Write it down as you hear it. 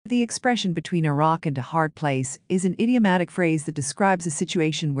The expression "between a rock and a hard place" is an idiomatic phrase that describes a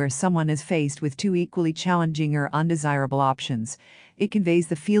situation where someone is faced with two equally challenging or undesirable options. It conveys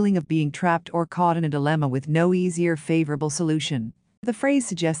the feeling of being trapped or caught in a dilemma with no easy or favorable solution. The phrase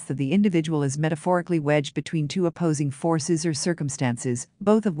suggests that the individual is metaphorically wedged between two opposing forces or circumstances,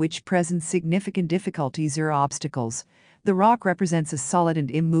 both of which present significant difficulties or obstacles. The rock represents a solid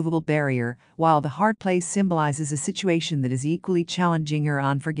and immovable barrier, while the hard place symbolizes a situation that is equally challenging or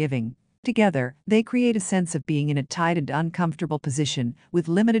unforgiving. Together, they create a sense of being in a tight and uncomfortable position, with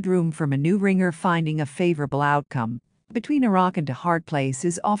limited room for maneuvering or finding a favorable outcome. Between a rock and a hard place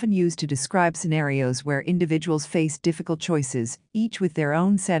is often used to describe scenarios where individuals face difficult choices, each with their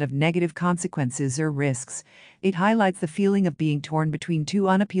own set of negative consequences or risks. It highlights the feeling of being torn between two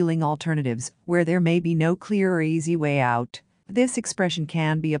unappealing alternatives, where there may be no clear or easy way out. This expression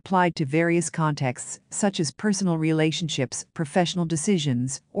can be applied to various contexts, such as personal relationships, professional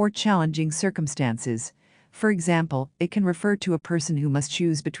decisions, or challenging circumstances. For example, it can refer to a person who must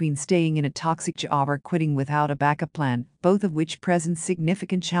choose between staying in a toxic job or quitting without a backup plan, both of which present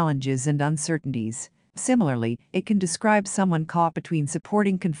significant challenges and uncertainties. Similarly, it can describe someone caught between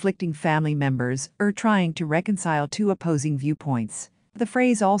supporting conflicting family members or trying to reconcile two opposing viewpoints. The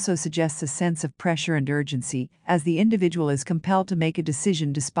phrase also suggests a sense of pressure and urgency, as the individual is compelled to make a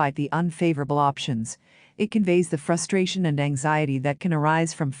decision despite the unfavorable options. It conveys the frustration and anxiety that can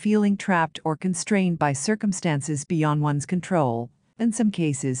arise from feeling trapped or constrained by circumstances beyond one's control. In some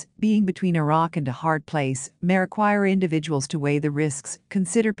cases, being between a rock and a hard place may require individuals to weigh the risks,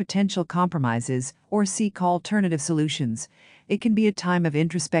 consider potential compromises, or seek alternative solutions. It can be a time of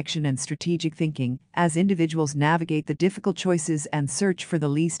introspection and strategic thinking, as individuals navigate the difficult choices and search for the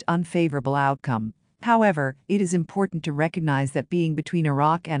least unfavorable outcome. However, it is important to recognize that being between a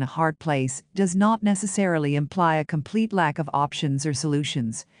rock and a hard place does not necessarily imply a complete lack of options or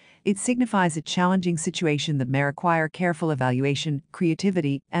solutions. It signifies a challenging situation that may require careful evaluation,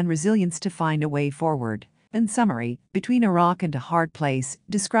 creativity, and resilience to find a way forward. In summary, between a rock and a hard place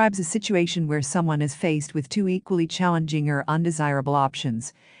describes a situation where someone is faced with two equally challenging or undesirable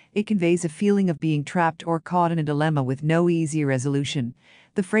options. It conveys a feeling of being trapped or caught in a dilemma with no easy resolution.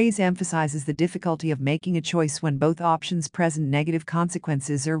 The phrase emphasizes the difficulty of making a choice when both options present negative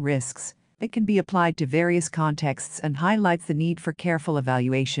consequences or risks. It can be applied to various contexts and highlights the need for careful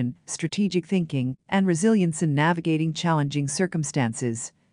evaluation, strategic thinking, and resilience in navigating challenging circumstances.